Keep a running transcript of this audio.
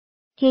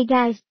Hey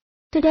guys,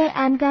 today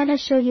I'm gonna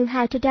show you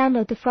how to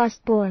download the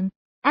Frostborn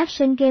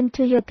Action game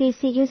to your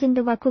PC using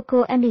the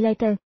Wakuko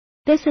emulator.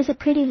 This is a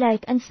pretty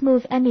light and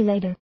smooth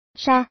emulator.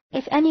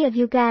 If any of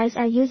you guys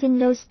are using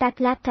low-spec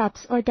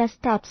laptops or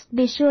desktops,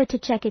 be sure to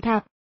check it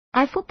out.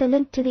 I've put the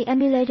link to the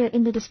emulator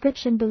in the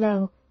description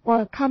below,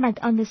 or comment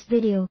on this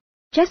video.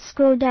 Just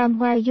scroll down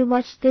while you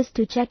watch this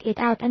to check it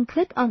out and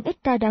click on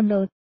it to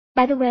download.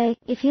 By the way,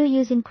 if you're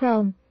using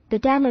Chrome, the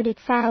downloaded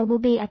file will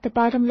be at the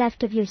bottom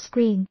left of your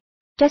screen.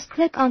 Just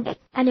click on it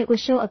and it will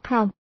show a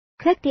prompt.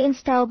 Click the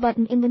install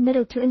button in the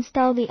middle to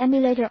install the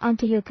emulator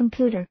onto your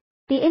computer.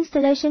 The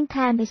installation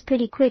time is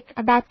pretty quick,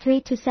 about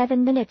 3 to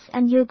 7 minutes,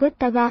 and you're good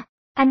to go.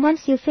 And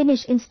once you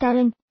finish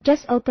installing,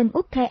 just open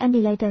up the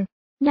emulator.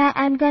 Now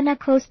I'm gonna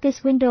close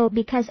this window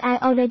because I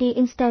already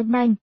installed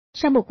mine,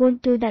 so I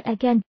won't do that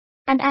again.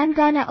 And I'm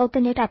gonna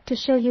open it up to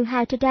show you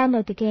how to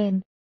download the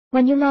game.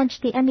 When you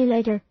launch the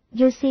emulator,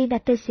 you'll see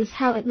that this is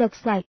how it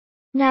looks like.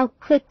 Now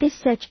click this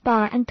search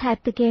bar and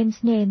type the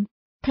game's name.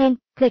 Then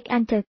click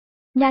enter.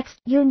 Next,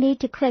 you'll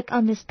need to click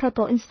on this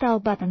purple install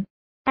button,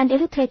 and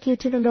it'll take you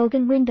to the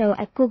login window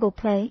at Google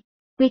Play.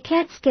 We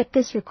can't skip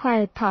this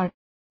required part.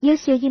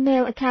 Use your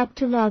email account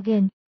to log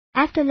in.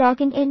 After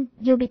logging in,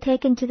 you'll be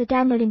taken to the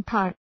downloading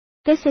part.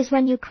 This is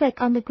when you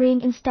click on the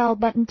green install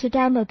button to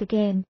download the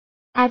game.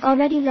 I've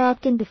already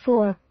logged in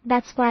before,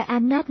 that's why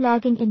I'm not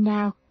logging in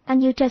now,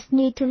 and you just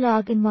need to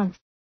log in once.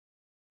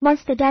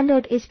 Once the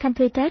download is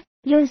completed,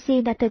 you'll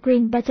see that the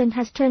green button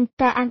has turned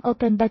to an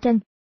open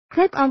button.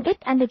 Click on it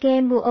and the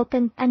game will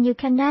open and you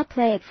can now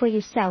play it for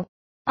yourself.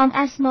 On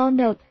a small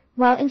note,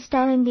 while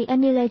installing the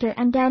emulator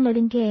and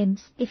downloading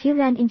games, if you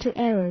run into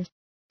errors,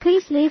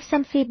 please leave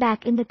some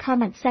feedback in the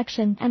comment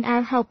section and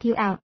I'll help you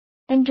out.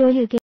 Enjoy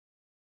your game.